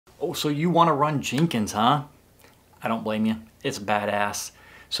Oh, so you want to run Jenkins, huh? I don't blame you. It's badass.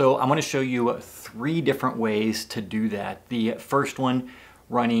 So I'm going to show you 3 different ways to do that. The first one,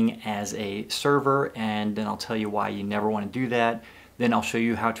 running as a server, and then I'll tell you why you never want to do that. Then I'll show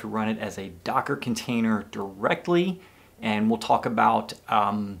you how to run it as a Docker container directly, and we'll talk about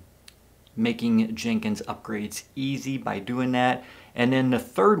making Jenkins upgrades easy by doing that. And then the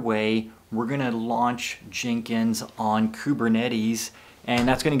third way, we're going to launch Jenkins on Kubernetes, and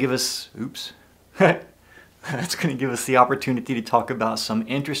that's going to give us, oops, that's going to give us the opportunity to talk about some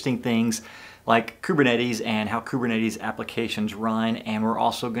interesting things like Kubernetes and how Kubernetes applications run, and we're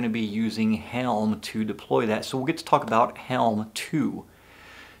also going to be using Helm to deploy that. So we'll get to talk about Helm too.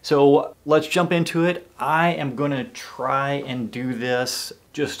 So let's jump into it. I am going to try and do this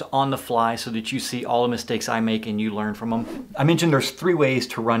just on the fly so that you see all the mistakes I make and you learn from them. I mentioned there's 3 ways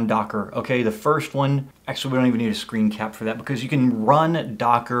to run Docker. Okay, the first one, actually we don't even need a screen cap for that because you can run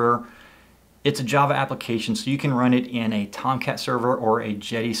Docker. It's a Java application, so you can run it in a Tomcat server or a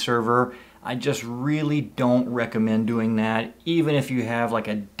Jetty server. I just really don't recommend doing that, even if you have like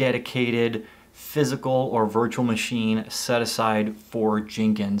a dedicated physical or virtual machine set aside for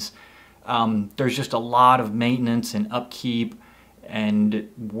Jenkins. There's just a lot of maintenance and upkeep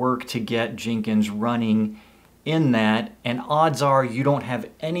and work to get Jenkins running in that, and odds are you don't have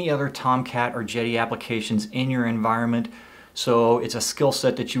any other Tomcat or Jetty applications in your environment, so it's a skill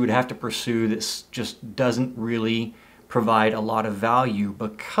set that you would have to pursue that just doesn't really provide a lot of value,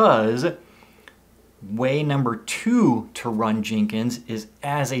 because way number 2 to run Jenkins is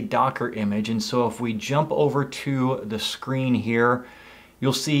as a Docker image. And so if we jump over to the screen here,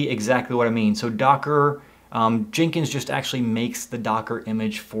 you'll see exactly what I mean. So Docker, Jenkins just actually makes the Docker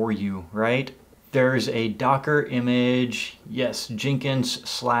image for you, right? There's a Docker image. Yes,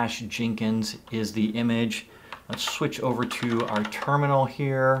 Jenkins/Jenkins is the image. Let's switch over to our terminal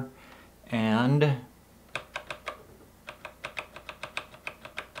here, and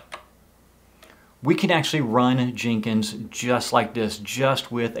we can actually run Jenkins just like this, just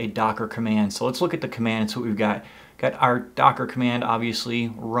with a Docker command. So let's look at the command. So we've got our Docker command,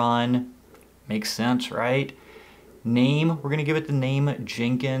 obviously, run, makes sense, right? Name, we're gonna give it the name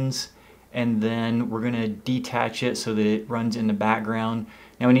Jenkins, and then we're gonna detach it so that it runs in the background.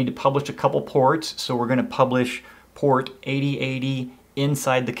 Now we need to publish a couple ports, so we're gonna publish port 8080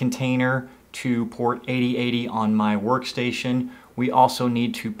 inside the container to port 8080 on my workstation. We also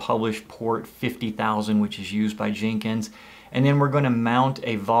need to publish port 50,000, which is used by Jenkins. And then we're going to mount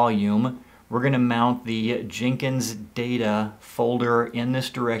a volume. We're going to mount the Jenkins data folder in this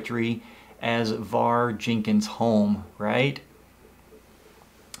directory as var Jenkins home, right?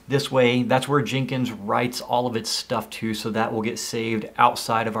 This way, that's where Jenkins writes all of its stuff to, so that will get saved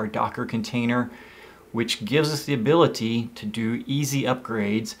outside of our Docker container, which gives us the ability to do easy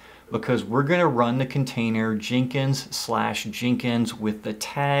upgrades, because we're going to run the container Jenkins/Jenkins with the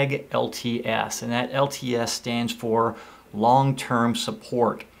tag LTS, and that LTS stands for long-term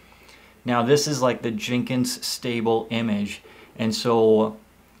support. Now this is like the Jenkins stable image, and so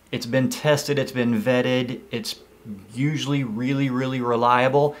it's been tested, it's been vetted, it's usually really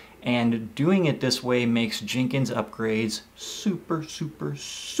reliable, and doing it this way makes Jenkins upgrades super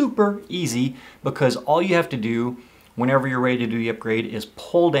easy, because all you have to do whenever you're ready to do the upgrade is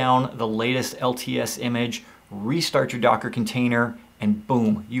pull down the latest LTS image, restart your Docker container, and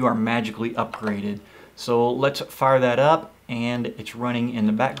boom, you are magically upgraded. So let's fire that up, and it's running in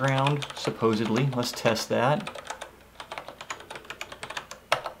the background, supposedly. Let's test that.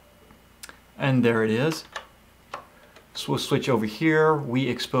 And there it is. So we'll switch over here. We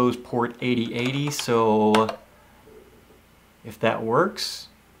expose port 8080, so if that works,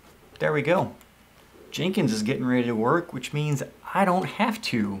 there we go. Jenkins is getting ready to work, which means I don't have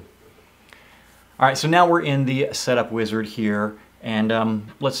to. All right, so now we're in the setup wizard here, and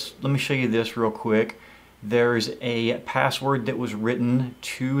let me show you this real quick. There's a password that was written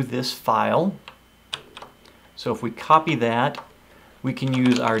to this file. So if we copy that, we can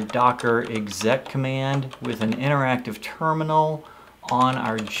use our docker exec command with an interactive terminal on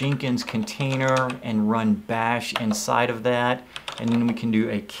our Jenkins container and run bash inside of that, and then we can do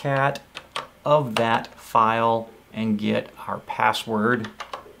a cat of that file and get our password.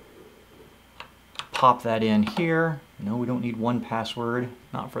 Pop that in here. No, we don't need one password,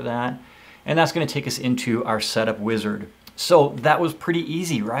 not for that. And that's going to take us into our setup wizard. So that was pretty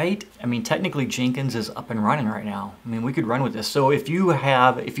easy, right? I mean, technically Jenkins is up and running right now. I mean, we could run with this. So if you don't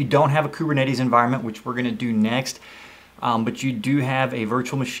have a Kubernetes environment, which we're going to do next, but you do have a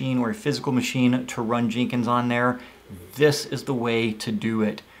virtual machine or a physical machine to run Jenkins on there, this is the way to do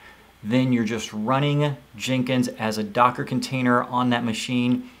it. Then you're just running Jenkins as a Docker container on that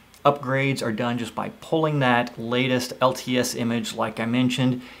machine, upgrades are done just by pulling that latest LTS image like I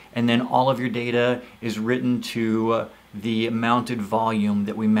mentioned, and then all of your data is written to the mounted volume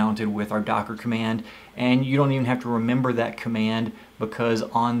that we mounted with our Docker command. And you don't even have to remember that command, because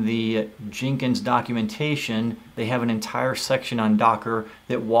on the Jenkins documentation, they have an entire section on Docker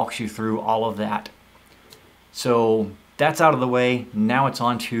that walks you through all of that. So that's out of the way. Now it's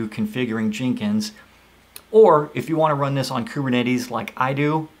on to configuring Jenkins. Or if you want to run this on Kubernetes like I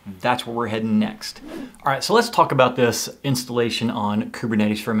do, that's where we're heading next. All right, so let's talk about this installation on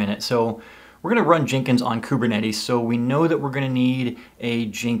Kubernetes for a minute. So we're going to run Jenkins on Kubernetes. So we know that we're going to need a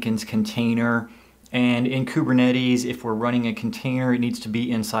Jenkins container. And in Kubernetes, if we're running a container, it needs to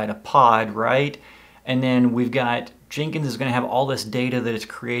be inside a pod, right? And then we've got Jenkins is going to have all this data that it's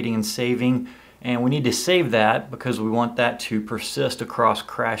creating and saving. And we need to save that because we want that to persist across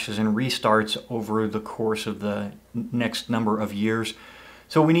crashes and restarts over the course of the next number of years.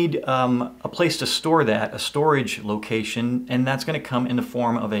 So we need a place to store that, a storage location, and that's going to come in the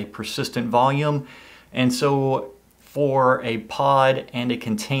form of a persistent volume. And so for a pod and a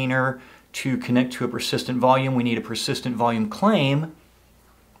container to connect to a persistent volume, we need a persistent volume claim.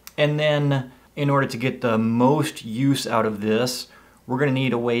 And then in order to get the most use out of this, we're going to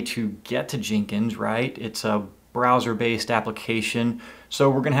need a way to get to Jenkins, right? It's a browser-based application, so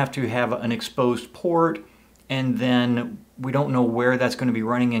we're going to have an exposed port, and then we don't know where that's going to be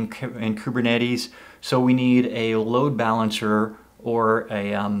running in Kubernetes, so we need a load balancer or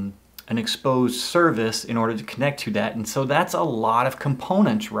an exposed service in order to connect to that. And so that's a lot of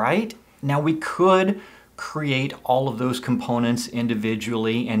components, right? Now we could create all of those components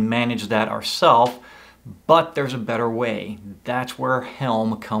individually and manage that ourselves, but there's a better way. That's where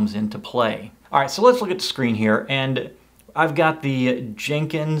Helm comes into play. All right, so let's look at the screen here, and I've got the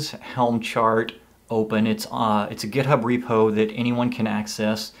Jenkins Helm chart open. It's a GitHub repo that anyone can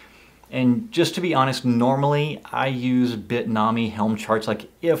access. And just to be honest, normally I use Bitnami Helm charts. Like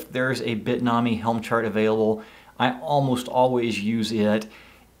if there's a Bitnami Helm chart available, I almost always use it,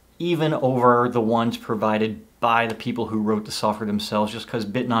 even over the ones provided by the people who wrote the software themselves, just because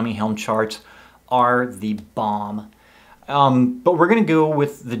Bitnami Helm charts are the bomb. But we're going to go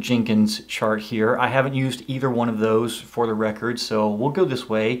with the Jenkins chart here. I haven't used either one of those for the record, so we'll go this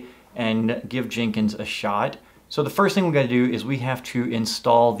way and give Jenkins a shot. So the first thing we got to do is we have to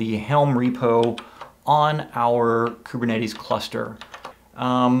install the Helm repo on our Kubernetes cluster.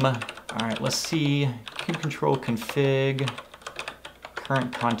 All right, let's see, control config,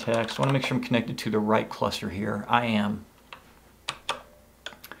 current context. I want to make sure I'm connected to the right cluster here. I am.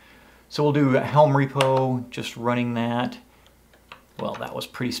 So we'll do a Helm repo, just running that. Well, that was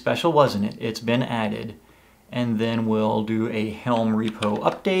pretty special, wasn't it? It's been added. And then we'll do a Helm repo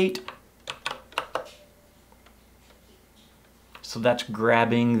update. So that's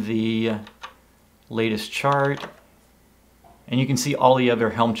grabbing the latest chart. And you can see all the other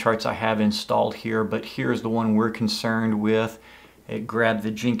Helm charts I have installed here, but here's the one we're concerned with. It grabbed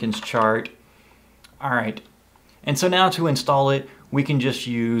the Jenkins chart. All right. And so now to install it, we can just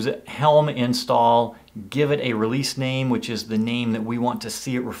use Helm install, give it a release name, which is the name that we want to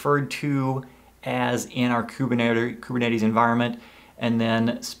see it referred to as in our Kubernetes environment, and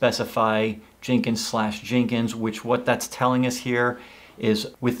then specify Jenkins/Jenkins, which what that's telling us here is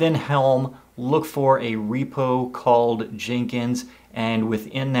within Helm, look for a repo called Jenkins, and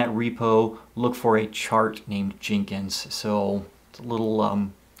within that repo, look for a chart named Jenkins. So it's a little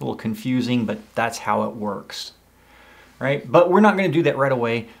confusing, but that's how it works. Right? But we're not going to do that right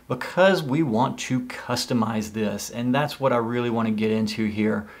away because we want to customize this, and that's what I really want to get into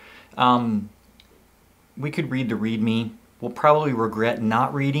here. We could read the README. We'll probably regret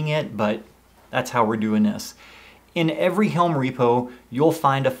not reading it, but that's how we're doing this. In every Helm repo, you'll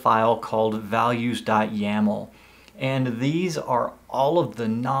find a file called values.yaml, and these are all of the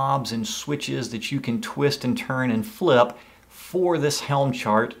knobs and switches that you can twist and turn and flip for this Helm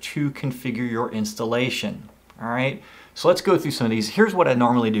chart to configure your installation. All right. So let's go through some of these. Here's what I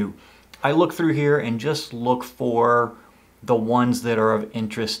normally do. I look through here and just look for the ones that are of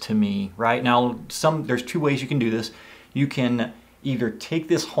interest to me, right? Now, there's two ways you can do this. You can either take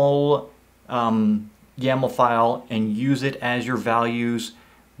this whole YAML file and use it as your values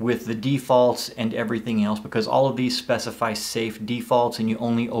with the defaults and everything else, because all of these specify safe defaults and you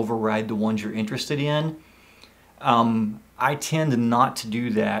only override the ones you're interested in. I tend not to do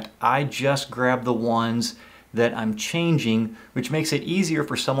that. I just grab the ones that I'm changing, which makes it easier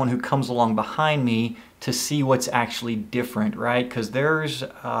for someone who comes along behind me to see what's actually different, right? Because there's,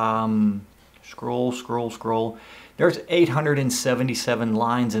 scroll, there's 877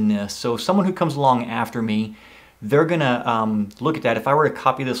 lines in this. So someone who comes along after me they're gonna look at that. If I were to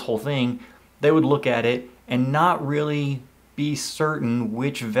copy this whole thing, they would look at it and not really be certain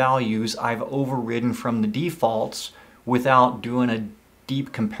which values I've overridden from the defaults without doing a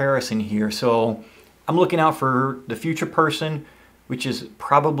deep comparison here. So I'm looking out for the future person, which is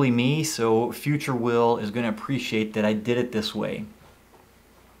probably me, so future Will is going to appreciate that I did it this way.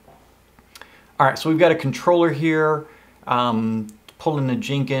 All right, so we've got a controller here, pulling the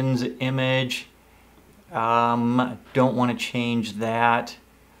Jenkins image. Don't want to change that.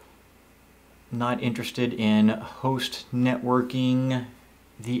 Not interested in host networking.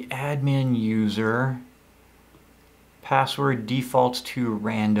 The admin user. Password defaults to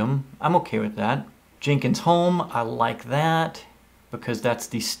random. I'm okay with that. Jenkins home, I like that because that's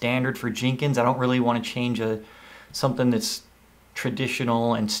the standard for Jenkins. I don't really want to change something that's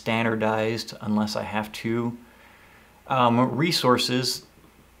traditional and standardized unless I have to. Resources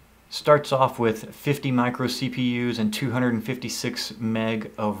starts off with 50 micro CPUs and 256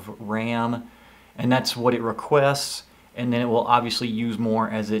 meg of RAM, and that's what it requests, and then it will obviously use more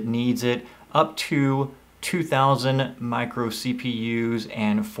as it needs it, up to 2000 micro CPUs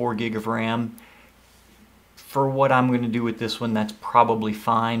and 4 gig of RAM. For what I'm going to do with this one, that's probably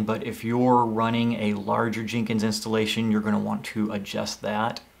fine, but if you're running a larger Jenkins installation, you're going to want to adjust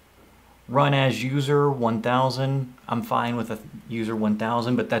that. Run as user 1000. I'm fine with a user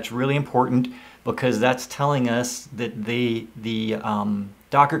 1000, but that's really important because that's telling us that the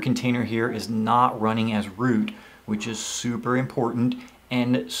Docker container here is not running as root, which is super important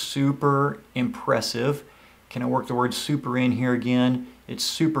and super impressive. Can I work the word super in here again? It's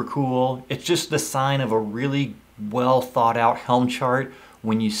super cool. It's just the sign of a really well thought out Helm chart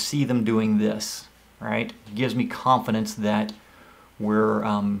when you see them doing this, right? It gives me confidence that we're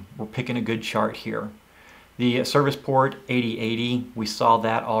picking a good chart here. The service port 8080, we saw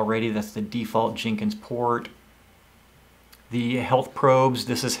that already. That's the default Jenkins port. The health probes,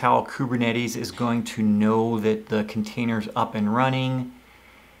 this is how Kubernetes is going to know that the container's up and running.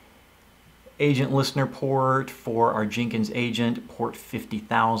 Agent listener port for our Jenkins agent, port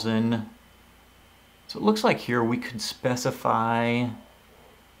 50,000. So it looks like here we could specify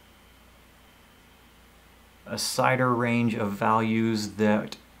a CIDR range of values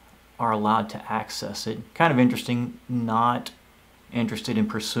that are allowed to access it. Kind of interesting, not interested in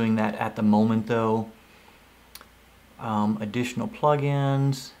pursuing that at the moment though. Additional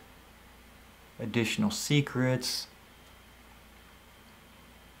plugins, additional secrets,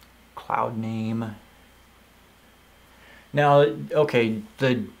 cloud name. Now, okay,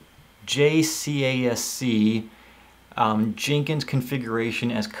 the JCASC, Jenkins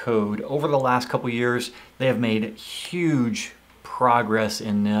configuration as code. Over the last couple years, they have made huge progress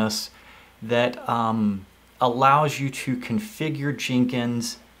in this that allows you to configure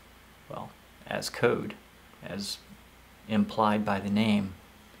Jenkins, well, as code, as implied by the name.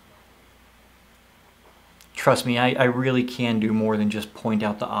 Trust me, I really can do more than just point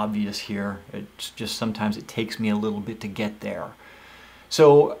out the obvious here. It's just sometimes it takes me a little bit to get there.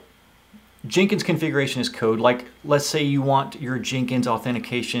 So Jenkins configuration is code. Like, let's say you want your Jenkins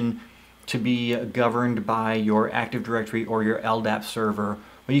authentication to be governed by your Active Directory or your LDAP server.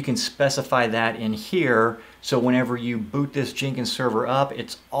 Well, you can specify that in here, so whenever you boot this Jenkins server up,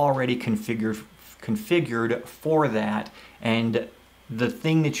 it's already configured for that. And the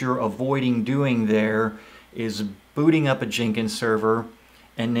thing that you're avoiding doing there is booting up a Jenkins server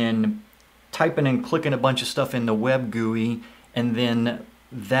and then typing and clicking a bunch of stuff in the web GUI, and then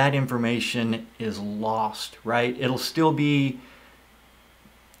that information is lost, right? It'll still be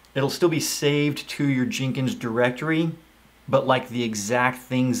saved to your Jenkins directory, but like the exact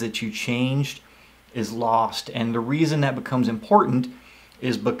things that you changed is lost. And the reason that becomes important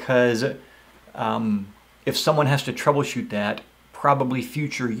is because if someone has to troubleshoot that, probably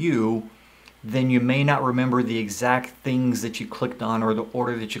future you, then you may not remember the exact things that you clicked on or the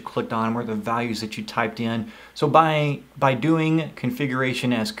order that you clicked on or the values that you typed in. So by doing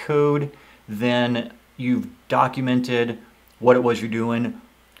configuration as code, then you've documented what it was you're doing.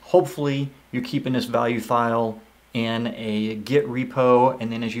 Hopefully you're keeping this value file in a Git repo,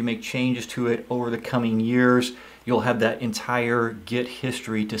 and then as you make changes to it over the coming years, you'll have that entire Git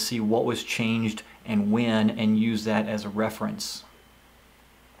history to see what was changed and when, and use that as a reference.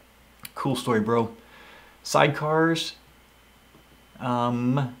 Cool story, bro. Sidecars.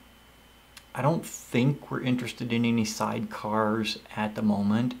 I don't think we're interested in any sidecars at the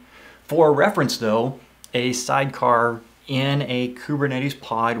moment. For reference though, a sidecar in a Kubernetes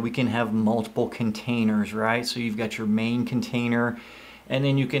pod, we can have multiple containers, right? So you've got your main container, and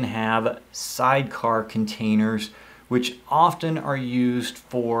then you can have sidecar containers, which often are used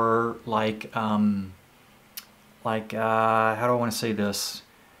for like like, how do I want to say this?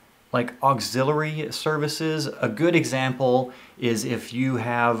 Like auxiliary services. A good example is if you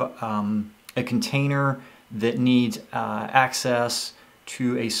have a container that needs access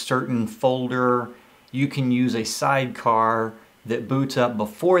to a certain folder, you can use a sidecar that boots up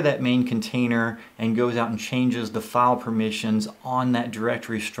before that main container and goes out and changes the file permissions on that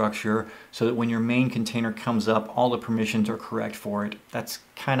directory structure so that when your main container comes up, all the permissions are correct for it. That's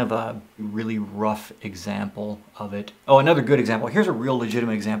kind of a really rough example of it. Oh, another good example. Here's a real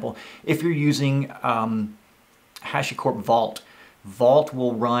legitimate example. If you're using HashiCorp Vault, Vault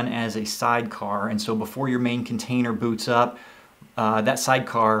will run as a sidecar, and so before your main container boots up, that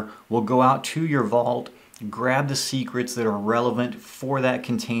sidecar will go out to your Vault, grab the secrets that are relevant for that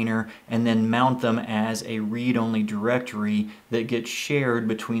container, and then mount them as a read-only directory that gets shared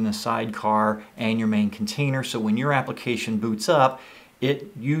between the sidecar and your main container. So when your application boots up,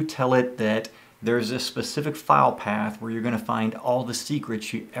 you tell it that there's a specific file path where you're going to find all the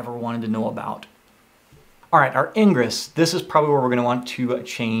secrets you ever wanted to know about. All right, our ingress. This is probably where we're going to want to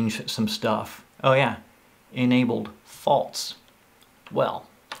change some stuff. Oh yeah, enabled false. Well,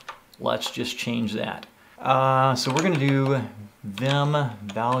 let's just change that. So we're going to do vim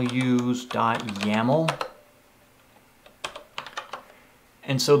values.yaml.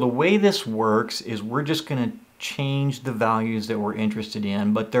 And so the way this works is we're just going to change the values that we're interested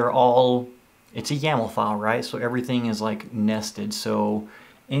in, but they're all, it's a YAML file, right? So everything is like nested. So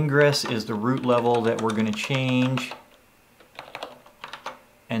ingress is the root level that we're going to change.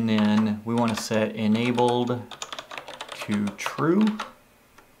 And then we want to set enabled to true.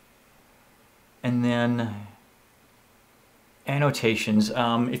 And then annotations.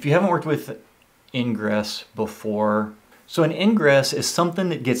 If you haven't worked with ingress before, so an ingress is something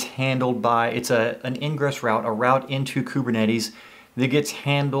that gets handled by, it's an ingress route, a route into Kubernetes that gets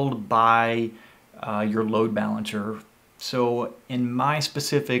handled by your load balancer. So in my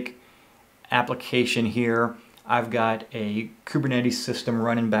specific application here, I've got a Kubernetes system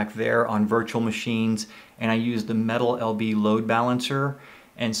running back there on virtual machines, and I use the Metal LB load balancer.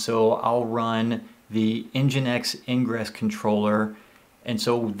 And so I'll run the Nginx ingress controller, and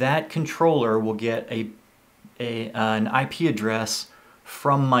so that controller will get an IP address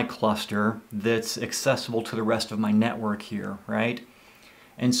from my cluster that's accessible to the rest of my network here, right?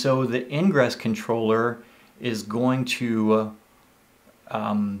 And so the ingress controller is going to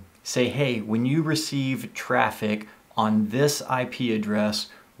say, hey, when you receive traffic on this IP address,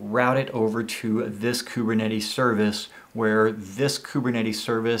 route it over to this Kubernetes service, where this Kubernetes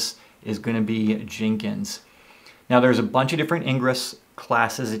service is going to be Jenkins. Now there's a bunch of different ingress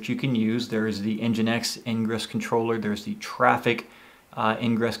classes that you can use. There's the Nginx ingress controller, there's the traffic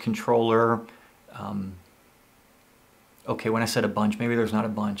ingress controller. Okay, when I said a bunch, maybe there's not a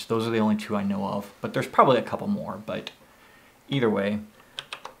bunch. Those are the only two I know of, but there's probably a couple more, but either way.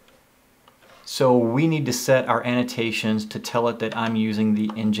 So we need to set our annotations to tell it that I'm using the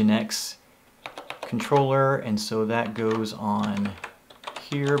Nginx controller, and so that goes on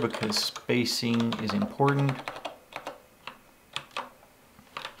here because spacing is important.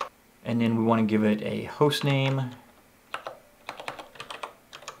 And then we want to give it a host name.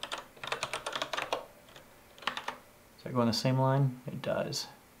 Does that go on the same line? It does.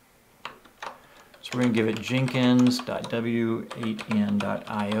 So we're going to give it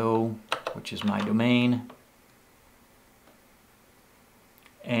jenkins.w8n.io, which is my domain.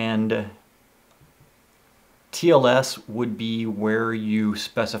 And TLS would be where you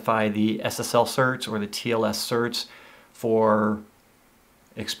specify the SSL certs or the TLS certs for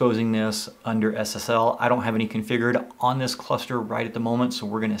exposing this under SSL. I don't have any configured on this cluster right at the moment, so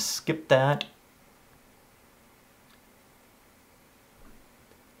we're going to skip that.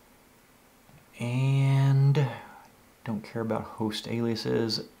 And don't care about host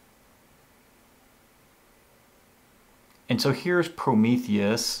aliases. And so here's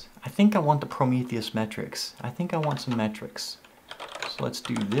Prometheus. I think I want the Prometheus metrics. I think I want some metrics. So let's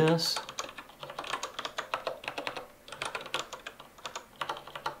do this.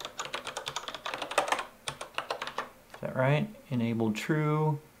 Is that right? Enabled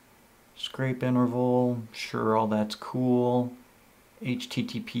true. Scrape interval. Sure, all that's cool.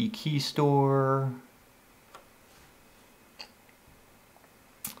 HTTP key store.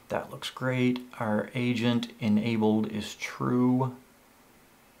 That looks great. Our agent enabled is true.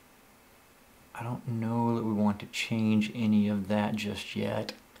 I don't know that we want to change any of that just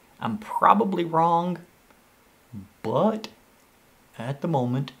yet. I'm probably wrong, but at the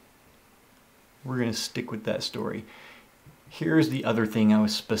moment, we're going to stick with that story. Here's the other thing I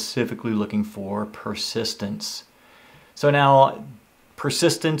was specifically looking for, persistence. So now,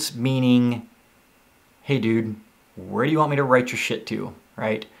 persistence meaning, hey dude, where do you want me to write your shit to,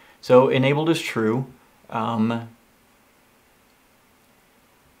 right? So enabled is true. And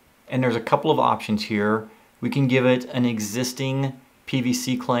there's a couple of options here. We can give it an existing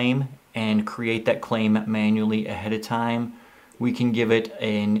PVC claim and create that claim manually ahead of time. We can give it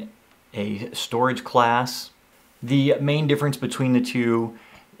a storage class. The main difference between the two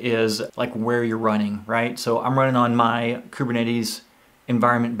is like where you're running, right? So I'm running on my Kubernetes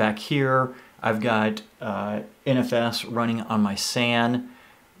environment back here. I've got NFS running on my SAN,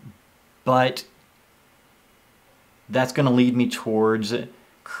 but that's going to lead me towards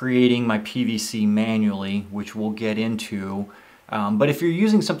creating my PVC manually, which we'll get into. But if you're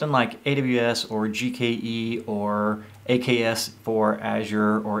using something like AWS or GKE or AKS for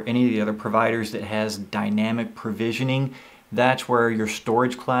Azure or any of the other providers that has dynamic provisioning, that's where your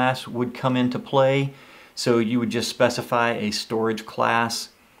storage class would come into play. So you would just specify a storage class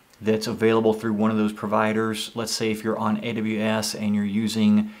that's available through one of those providers. Let's say if you're on AWS and you're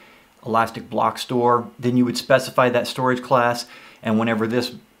using Elastic Block Store, then you would specify that storage class, and whenever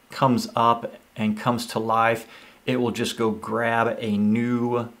this comes up and comes to life, it will just go grab a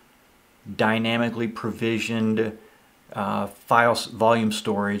new dynamically provisioned file volume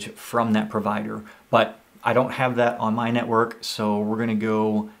storage from that provider. But I don't have that on my network, so we're going to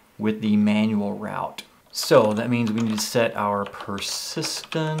go with the manual route. So that means we need to set our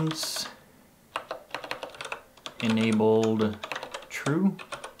persistence enabled true.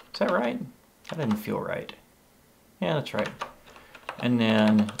 Is that right? That didn't feel right. Yeah, that's right. And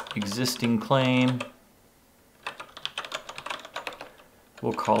then existing claim,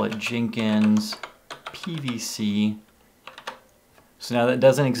 we'll call it Jenkins PVC. So now that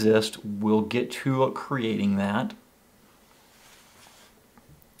doesn't exist, we'll get to creating that.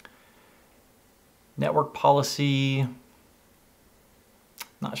 Network policy,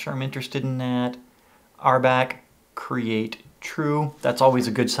 not sure I'm interested in that. RBAC, create true. That's always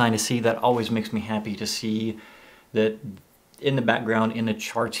a good sign to see. That always makes me happy to see that in the background, in the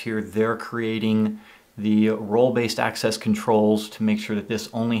charts here, they're creating the role-based access controls to make sure that this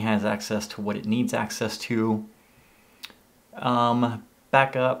only has access to what it needs access to.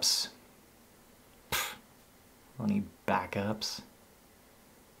 Backups. I don't need backups.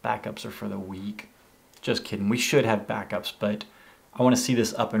 Backups are for the weak. Just kidding. We should have backups, but I want to see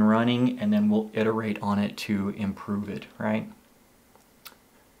this up and running, and then we'll iterate on it to improve it, right?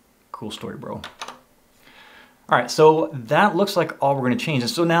 Cool story, bro. All right, so that looks like all we're going to change. And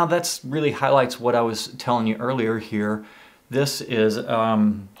so now that's really highlights what I was telling you earlier here. This is, you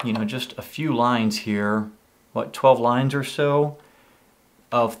know, just a few lines here, what, 12 lines or so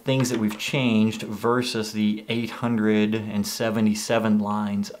of things that we've changed versus the 877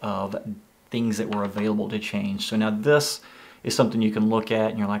 lines of things that were available to change. So now this is something you can look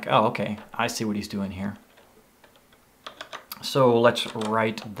at and you're like, oh, okay, I see what he's doing here. So let's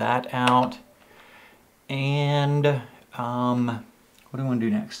write that out. And what do we want to do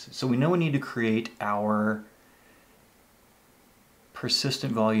next? So we know we need to create our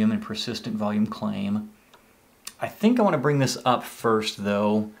persistent volume and persistent volume claim. I think I want to bring this up first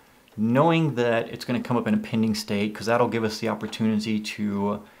though, knowing that it's going to come up in a pending state, because that'll give us the opportunity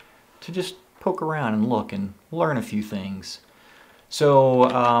to just poke around and look and learn a few things. So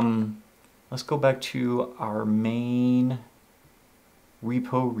let's go back to our main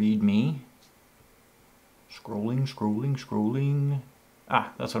repo README. Scrolling.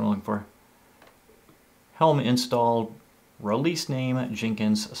 Ah, that's what I'm looking for. Helm install release name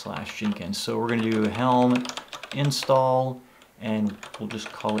Jenkins/Jenkins. So we're going to do Helm install, and we'll just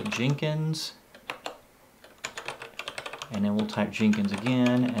call it Jenkins. And then we'll type Jenkins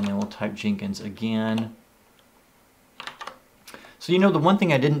again, and then we'll type Jenkins again. So you know, the one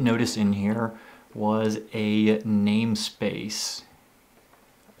thing I didn't notice in here was a namespace,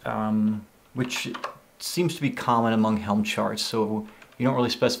 which seems to be common among Helm charts. So you don't really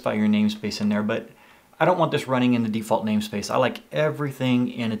specify your namespace in there, but I don't want this running in the default namespace. I like everything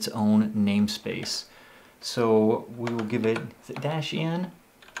in its own namespace. So we will give it, is it -n?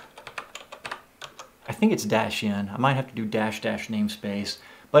 I think it's -n. I might have to do -- namespace,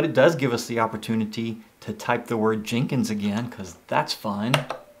 but it does give us the opportunity to type the word Jenkins again, because that's fun.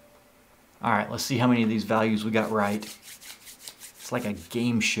 All right, let's see how many of these values we got right. It's like a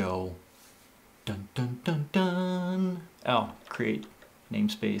game show. Dun, dun, dun, dun. Oh, create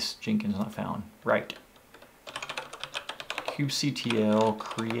namespace Jenkins not found. Right. kubectl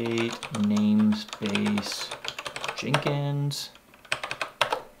create namespace Jenkins.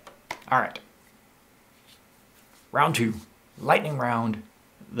 All right. Round 2, lightning round.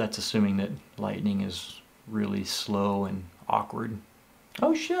 That's assuming that lightning is really slow and awkward.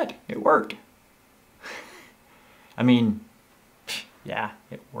 Oh shit, it worked. I mean, yeah,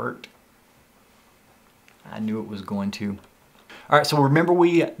 it worked. I knew it was going to. All right, so remember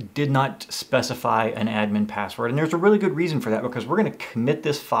we did not specify an admin password, and there's a really good reason for that, because we're going to commit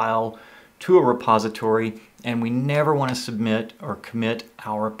this file to a repository, and we never want to submit or commit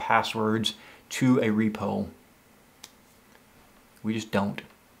our passwords to a repo. We just don't.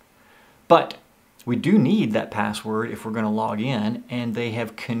 But we do need that password if we're going to log in, and they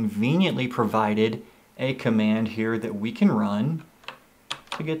have conveniently provided a command here that we can run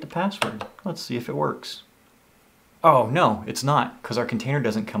to get the password. Let's see if it works. Oh, no, it's not, because our container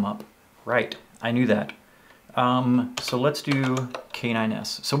doesn't come up. Right, I knew that. So let's do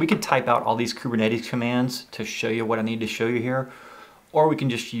K9S. So we could type out all these Kubernetes commands to show you what I need to show you here, or we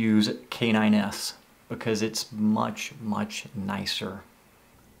can just use K9S because it's much, much nicer.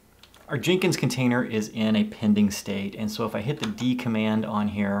 Our Jenkins container is in a pending state, and so if I hit the D command on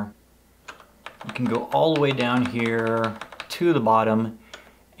here, you can go all the way down here to the bottom,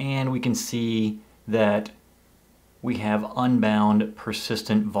 and we can see that we have unbound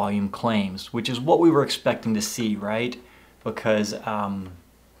persistent volume claims, which is what we were expecting to see, right? Because,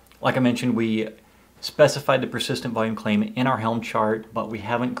 like I mentioned, we specified the persistent volume claim in our Helm chart, but we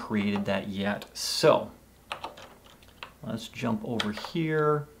haven't created that yet. So let's jump over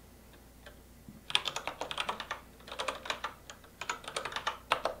here.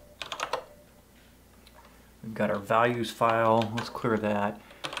 We've got our values file. Let's clear that.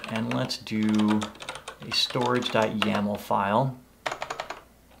 And let's do a storage.yaml file.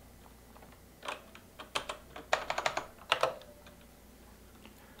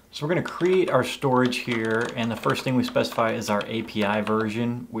 So we're going to create our storage here, and the first thing we specify is our API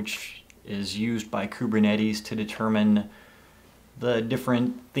version, which is used by Kubernetes to determine the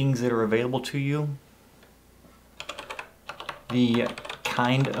different things that are available to you. The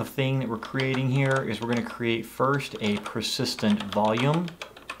kind of thing that we're creating here is we're going to create first a persistent volume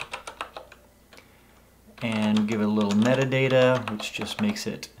and give it a little metadata, which just makes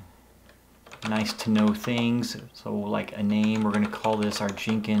it nice to know things. So like a name, we're going to call this our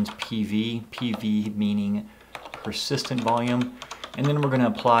Jenkins PV, PV meaning persistent volume. And then we're going to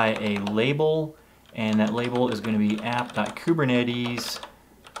apply a label, and that label is going to be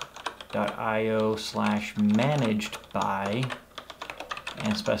app.kubernetes.io/managed by,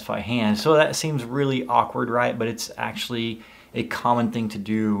 and specify hand. So that seems really awkward, right? But it's actually a common thing to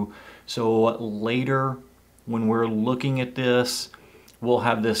do. So later, when we're looking at this, we'll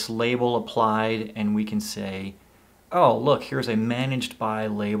have this label applied, and we can say, oh, look, here's a managed by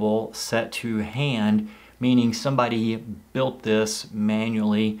label set to hand, meaning somebody built this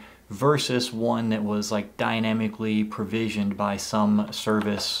manually versus one that was like dynamically provisioned by some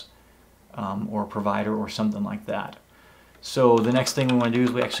service or provider or something like that. So the next thing we want to do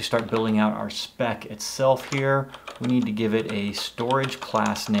is we actually start building out our spec itself here. We need to give it a storage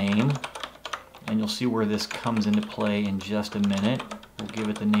class name, and you'll see where this comes into play in just a minute. We'll give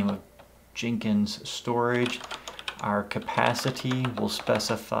it the name of Jenkins storage. Our capacity will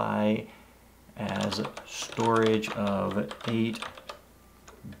specify as storage of 8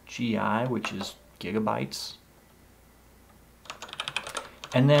 GI, which is gigabytes.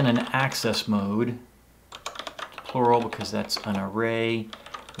 And then an access mode, plural because that's an array.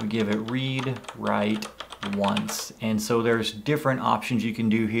 We give it read, write, once. And so there's different options you can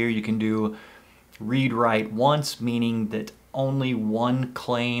do here. You can do read, write, once, meaning that only one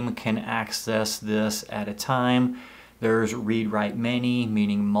claim can access this at a time. There's read, write, many,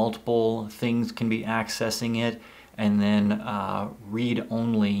 meaning multiple things can be accessing it. And then read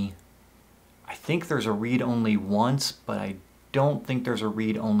only, I think there's a read only once, but I don't think there's a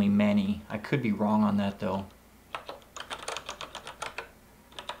read only many. I could be wrong on that though.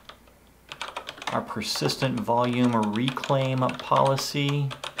 Our persistent volume or reclaim policy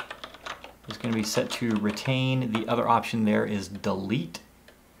is going to be set to retain. The other option there is delete.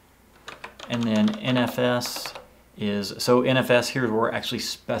 And then NFS is, so NFS here is where we're actually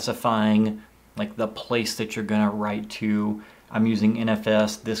specifying like the place that you're going to write to. I'm using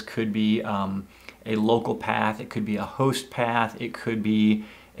NFS. This could be a local path. It could be a host path. It could be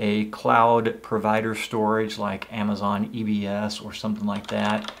a cloud provider storage like Amazon EBS or something like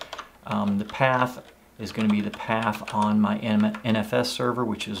that. The path is going to be the path on my NFS server,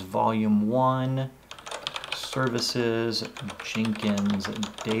 which is volume 1, services, Jenkins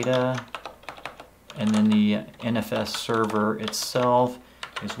data, and then the NFS server itself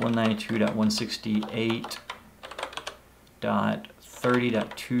is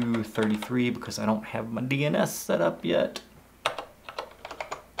 192.168.30.233 because I don't have my DNS set up yet.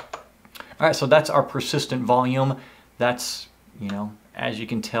 All right, so that's our persistent volume. That's, you know, As you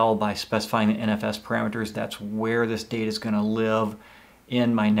can tell by specifying the NFS parameters, that's where this data is going to live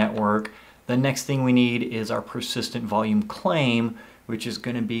in my network. The next thing we need is our persistent volume claim, which is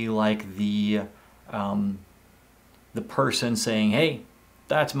going to be like the person saying, hey,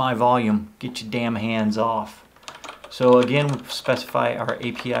 that's my volume, get your damn hands off. So again, we specify our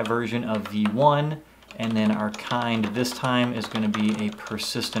API version of v1, and then our kind this time is going to be a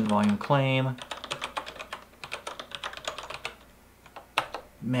persistent volume claim.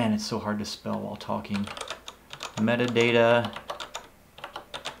 Man, it's so hard to spell while talking. Metadata.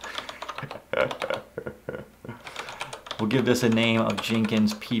 We'll give this a name of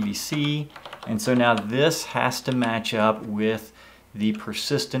Jenkins PVC. And so now this has to match up with the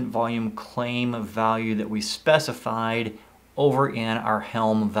persistent volume claim value that we specified over in our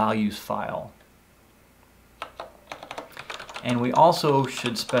Helm values file. And we also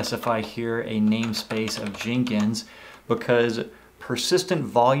should specify here a namespace of Jenkins, because persistent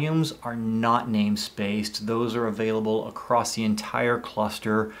volumes are not namespaced. Those are available across the entire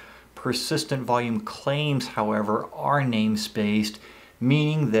cluster. Persistent volume claims, however, are namespaced,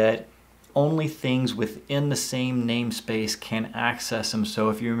 meaning that only things within the same namespace can access them. So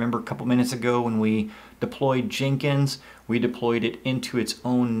if you remember a couple minutes ago when we deployed Jenkins, we deployed it into its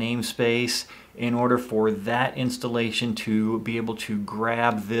own namespace. In order for that installation to be able to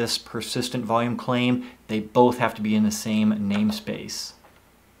grab this persistent volume claim, they both have to be in the same namespace.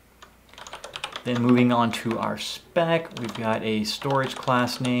 Then moving on to our spec, we've got a storage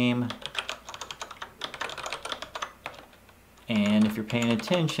class name. And if you're paying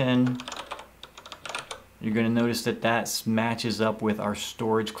attention, you're going to notice that that matches up with our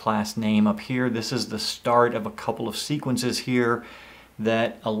storage class name up here. This is the start of a couple of sequences here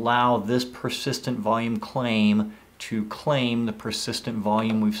that allow this persistent volume claim to claim the persistent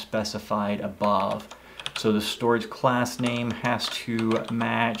volume we've specified above. So the storage class name has to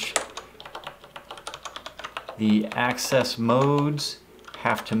match. The access modes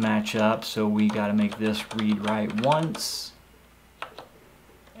have to match up, so we got to make this read write once.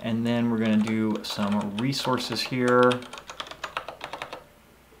 And then we're going to do some resources here,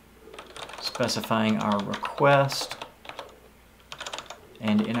 specifying our request.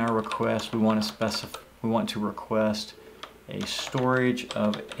 And in our request, we want to request a storage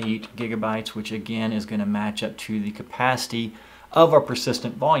of 8 gigabytes, which again is going to match up to the capacity of our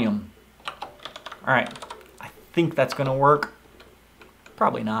persistent volume. All right, I think that's going to work.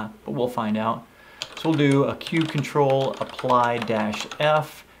 Probably not, but we'll find out. So we'll do a Q control apply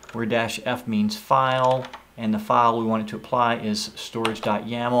 -f, where -f means file, and the file we want it to apply is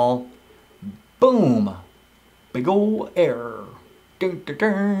storage.yaml. Boom! Big ol' error. Dun, dun,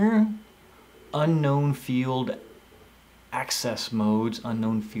 dun. Unknown field access modes,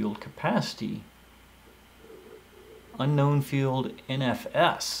 unknown field capacity, unknown field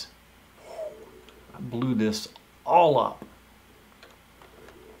NFS. I blew this all up.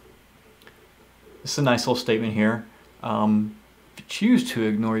 This is a nice little statement here. If you choose to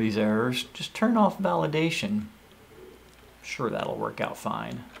ignore these errors, just turn off validation. I'm sure that'll work out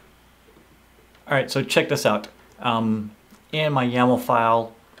fine. All right, so check this out. In my YAML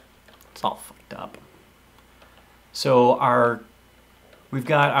file, it's all fucked up. So we've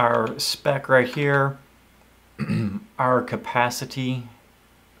got our spec right here. Our capacity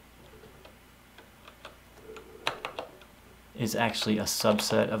is actually a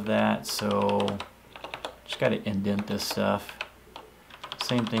subset of that, so just got to indent this stuff.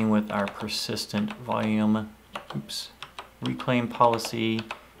 Same thing with our persistent volume. Oops. Reclaim policy,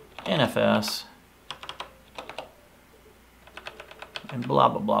 NFS, and blah,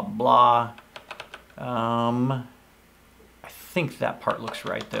 blah, blah, blah. I think that part looks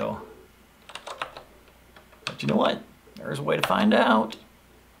right though. But you know what? There's a way to find out.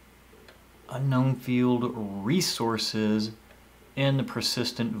 Unknown field resources in the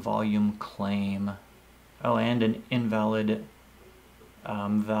persistent volume claim. Oh, and an invalid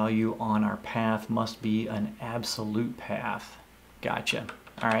value on our path must be an absolute path. Gotcha.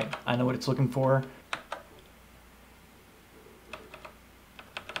 All right, I know what it's looking for.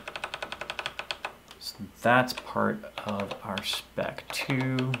 So that's part of our spec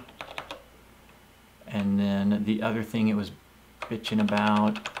 2. And then the other thing it was bitching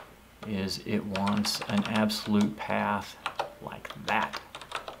about is it wants an absolute path like that.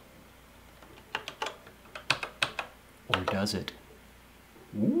 Or does it?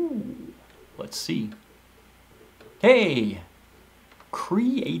 Ooh, let's see. Hey,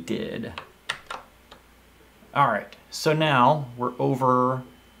 created. All right, so now we're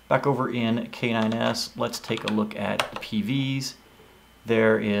back over in K9S. Let's take a look at the PVs.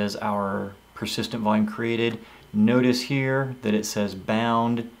 There is our persistent volume created. Notice here that it says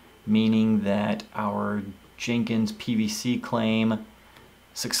bound, meaning that our Jenkins PVC claim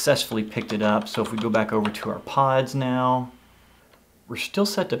successfully picked it up. So if we go back over to our pods now, we're still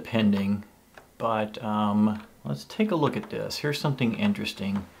set to pending, but let's take a look at this. Here's something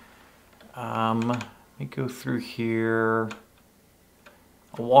interesting. Let me go through here.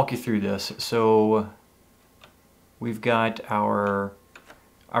 I'll walk you through this. So we've got our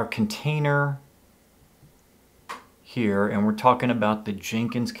container here, and we're talking about the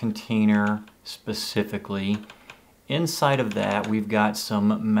Jenkins container specifically. Inside of that, we've got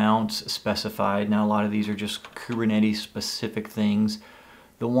some mounts specified. Now, a lot of these are just Kubernetes specific things.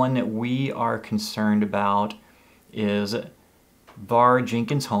 The one that we are concerned about is var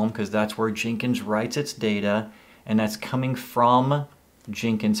Jenkins home, because that's where Jenkins writes its data, and that's coming from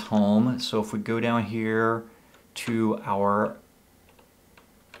Jenkins home. So if we go down here to our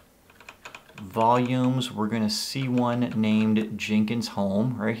volumes, we're going to see one named Jenkins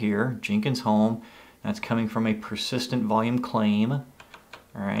home right here, Jenkins home. That's coming from a persistent volume claim. All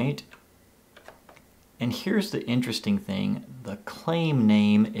right. And here's the interesting thing. The claim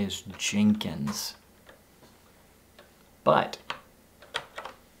name is Jenkins. But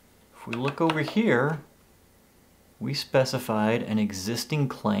if we look over here, we specified an existing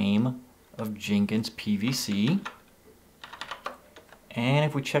claim of Jenkins PVC. And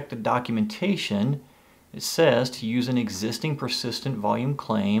if we check the documentation, it says to use an existing persistent volume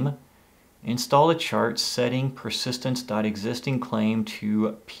claim, install a chart setting persistence.existingClaim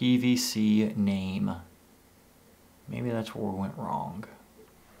to PVC name. Maybe that's where we went wrong.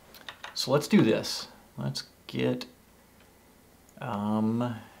 So let's do this. Let's get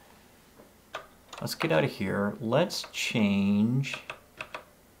out of here. Let's change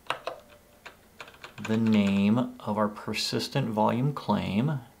the name of our persistent volume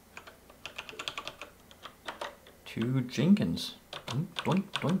claim to Jenkins. Doink,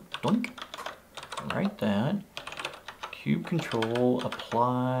 doink, doink. Write that. Cube control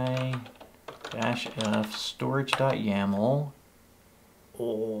apply -f storage.yaml.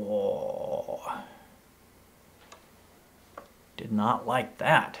 Oh, did not like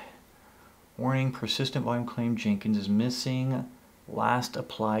that. Warning, persistent volume claim Jenkins is missing last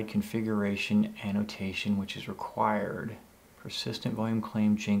applied configuration annotation, which is required. Persistent volume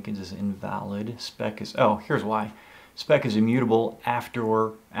claim Jenkins is invalid. Spec is, oh, here's why. Spec is immutable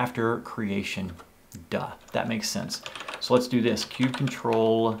after creation. Duh, that makes sense. So let's do this. Cube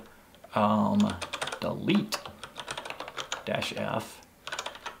control delete -f.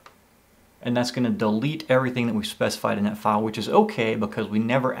 And that's going to delete everything that we specified in that file, which is okay because we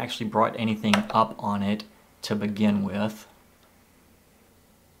never actually brought anything up on it to begin with.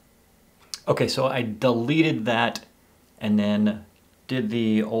 Okay, so I deleted that and then did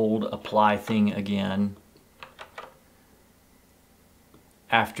the old apply thing again.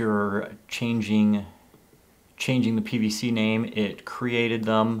 After changing the PVC name, it created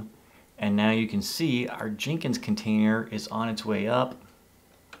them, and now you can see our Jenkins container is on its way up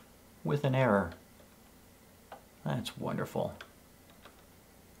with an error. That's wonderful.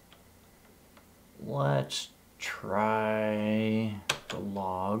 Let's try the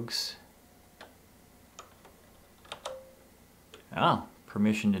logs. Oh,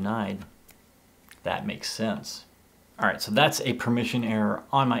 permission denied. That makes sense. All right, so that's a permission error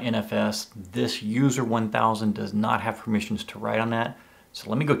on my NFS. This user 1000 does not have permissions to write on that. So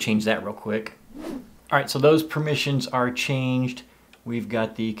let me go change that real quick. All right, so those permissions are changed. We've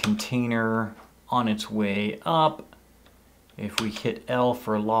got the container on its way up. If we hit L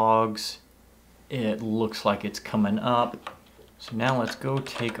for logs, it looks like it's coming up. So now let's go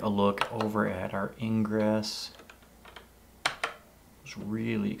take a look over at our ingress. I was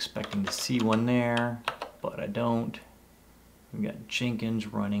really expecting to see one there, but I don't. We've got Jenkins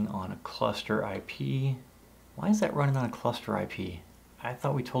running on a cluster IP. Why is that running on a cluster IP? I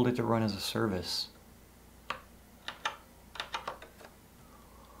thought we told it to run as a service.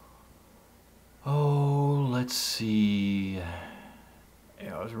 Oh, let's see.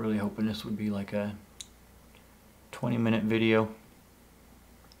 Yeah, I was really hoping this would be like a 20-minute video.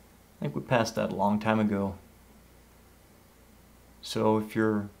 I think we passed that a long time ago. So if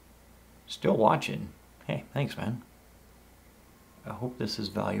you're still watching, hey, thanks, man. I hope this is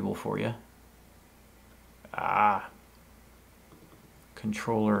valuable for you.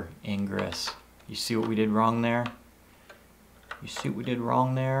 Controller ingress. You see what we did wrong there? You see what we did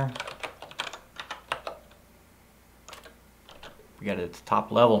wrong there? We got it at the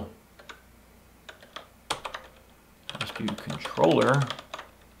top level. Let's do controller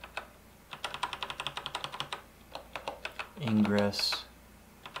ingress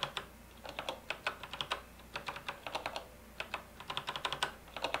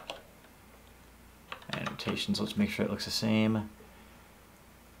annotations. Let's make sure it looks the same.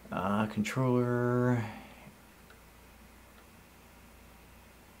 Controller.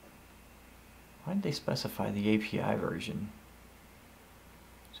 Why did they specify the API version?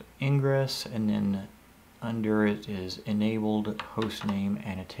 So ingress, and then under it is enabled hostname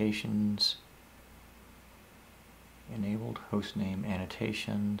annotations. Enabled hostname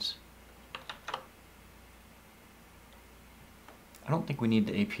annotations. I don't think we need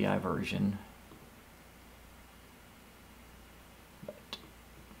the API version. But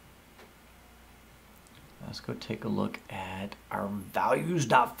let's go take a look at our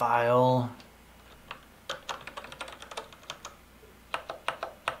values.file.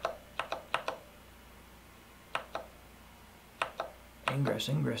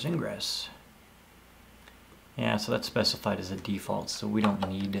 Ingress. Yeah, so that's specified as a default, so we don't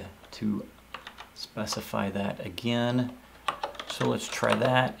need to specify that again. So let's try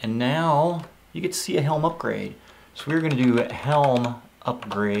that, and now you get to see a Helm upgrade. So we're going to do Helm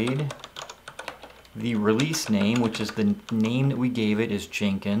upgrade. The release name, which is the name that we gave it, is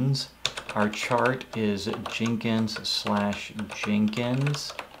Jenkins. Our chart is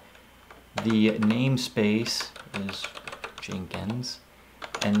Jenkins/Jenkins. The namespace is Jenkins,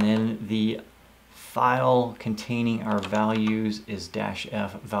 and then the file containing our values is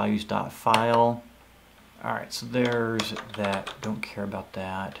 -f values.file. Alright, so there's that. Don't care about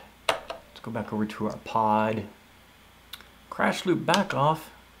that. Let's go back over to our pod. Crash loop back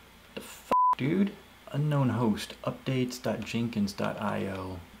off. The f, dude? Unknown host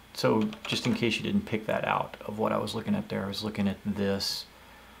updates.jenkins.io. So just in case you didn't pick that out of what I was looking at there, I was looking at this.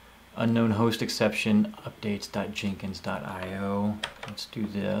 Unknown host exception updates.jenkins.io. Let's do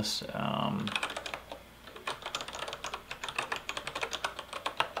this.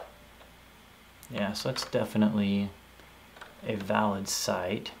 Yeah, so that's definitely a valid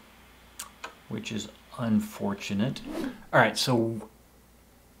site, which is unfortunate. All right, so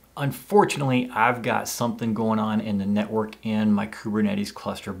unfortunately, I've got something going on in the network in my Kubernetes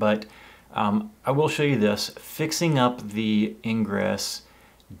cluster, but I will show you this. Fixing up the ingress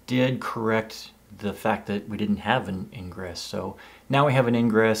did correct the fact that we didn't have an ingress. So now we have an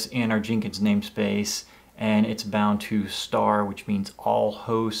ingress in our Jenkins namespace, and it's bound to star, which means all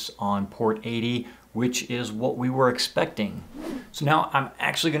hosts on port 80, which is what we were expecting. So now I'm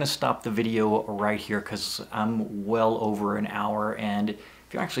actually going to stop the video right here because I'm well over an hour, and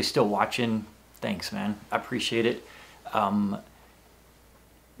if you're actually still watching, thanks, man. I appreciate it.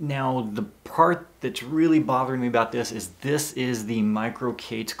 Now, the part that's really bothering me about this is the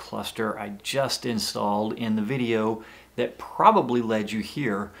micro-k8s cluster I just installed in the video that probably led you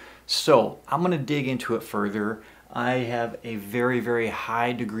here. So I'm going to dig into it further. I have a very, very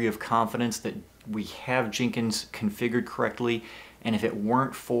high degree of confidence that we have Jenkins configured correctly, and if it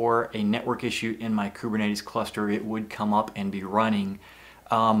weren't for a network issue in my Kubernetes cluster, it would come up and be running.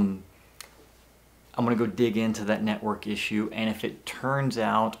 I'm going to go dig into that network issue, and if it turns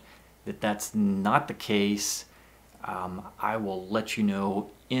out that that's not the case, I will let you know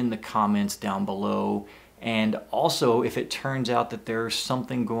in the comments down below. And also, if it turns out that there's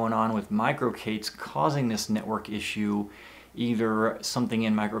something going on with micro-k8s causing this network issue, either something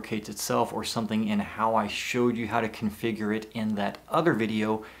in micro-k8s itself or something in how I showed you how to configure it in that other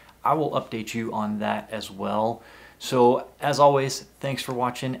video, I will update you on that as well. So as always, thanks for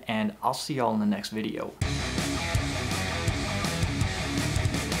watching, and I'll see y'all in the next video.